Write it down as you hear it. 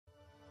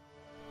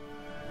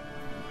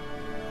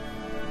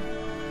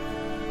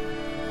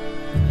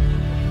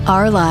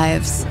Our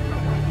lives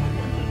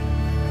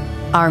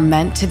are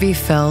meant to be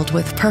filled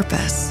with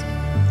purpose.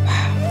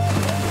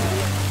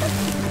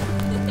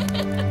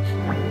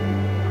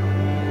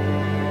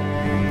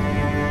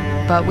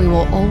 But we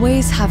will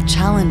always have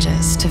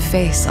challenges to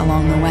face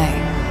along the way.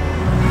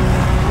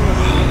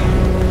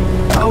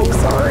 Oh,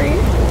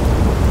 sorry.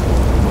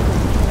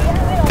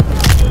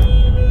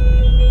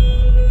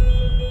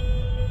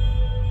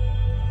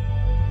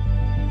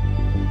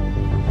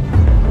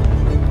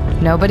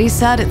 Nobody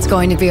said it's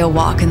going to be a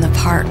walk in the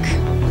park,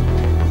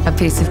 a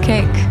piece of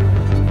cake.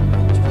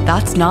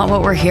 That's not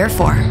what we're here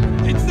for.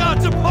 It's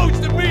not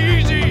supposed to be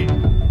easy!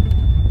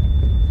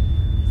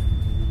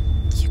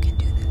 You can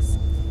do this.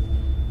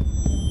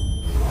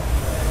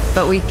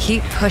 But we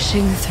keep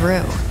pushing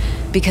through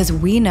because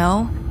we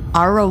know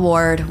our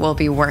reward will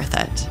be worth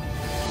it.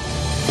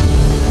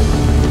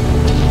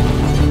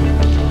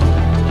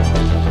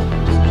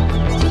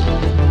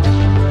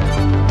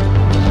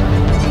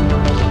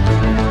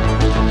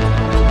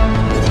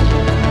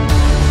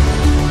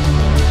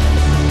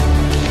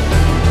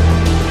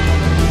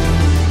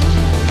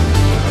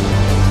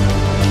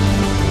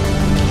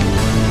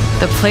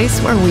 The place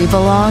where we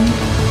belong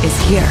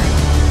is here.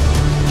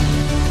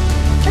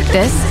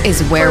 This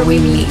is where we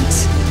meet,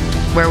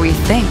 where we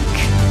think,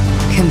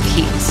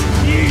 compete,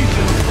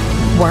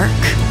 work,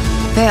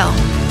 fail,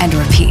 and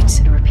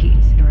repeat.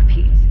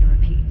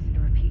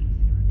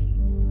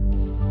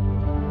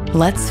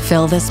 Let's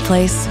fill this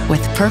place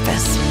with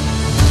purpose.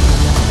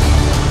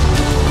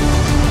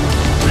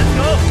 Let's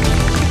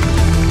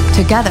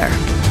go! Together,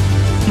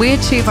 we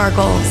achieve our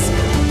goals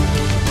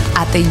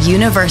at the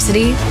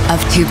University of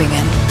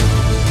Tübingen.